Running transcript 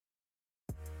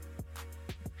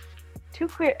Two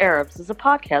Queer Arabs is a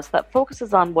podcast that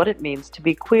focuses on what it means to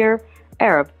be queer,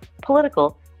 Arab,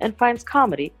 political, and finds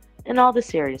comedy in all the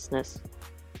seriousness.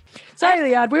 Sorry,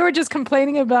 Liad, we were just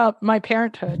complaining about my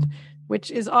parenthood, which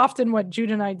is often what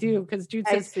Jude and I do, because Jude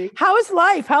says, how is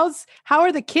life? How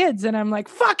are the kids? And I'm like,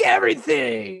 fuck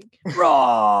everything.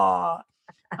 Raw.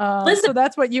 Listen, so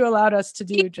that's what you allowed us to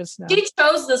do just now. She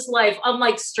chose this life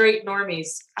unlike straight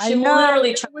normies. She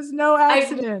literally it was no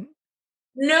accident.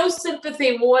 No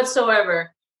sympathy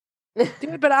whatsoever.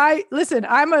 Dude, but I'm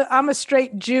a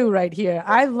straight Jew right here.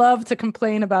 I love to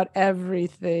complain about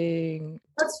everything.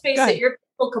 Let's face it, you're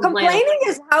complaining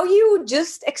is how you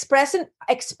just express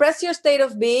your state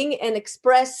of being and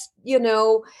express,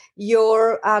 your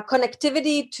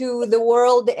connectivity to the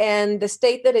world and the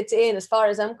state that it's in, as far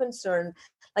as I'm concerned.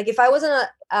 Like if I wasn't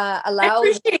allowed, I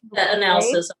appreciate that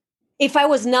analysis. If I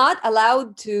was not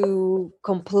allowed to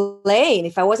complain,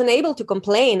 if I wasn't able to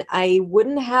complain, I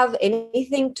wouldn't have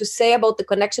anything to say about the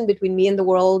connection between me and the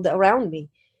world around me.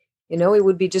 It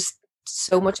would be just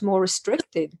so much more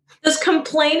restricted. Does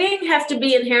complaining have to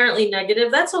be inherently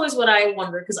negative? That's always what I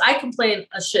wonder, because I complain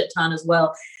a shit ton as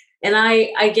well. And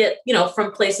I get,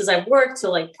 from places I've worked to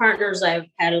like partners I've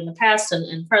had in the past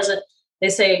and present, they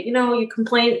say, you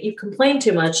complain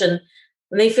too much. And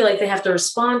they feel like they have to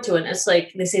respond to it. And it's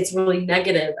like, they say it's really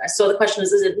negative. So the question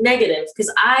is it negative? Because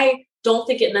I don't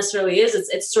think it necessarily is.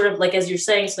 It's sort of like, as you're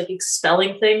saying, it's like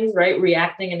expelling things, right?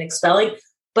 Reacting and expelling.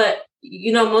 But,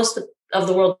 most of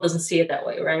the world doesn't see it that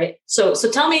way, right? So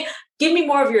tell me, give me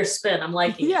more of your spin. I'm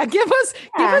liking it. Give us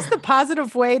the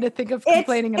positive way to think of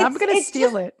complaining, and I'm going to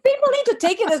steal it. People need to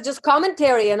take it as just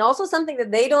commentary and also something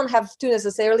that they don't have to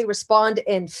necessarily respond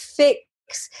and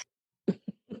fix.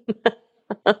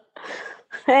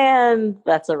 And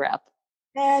that's a wrap.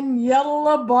 And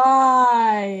yalla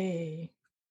bye.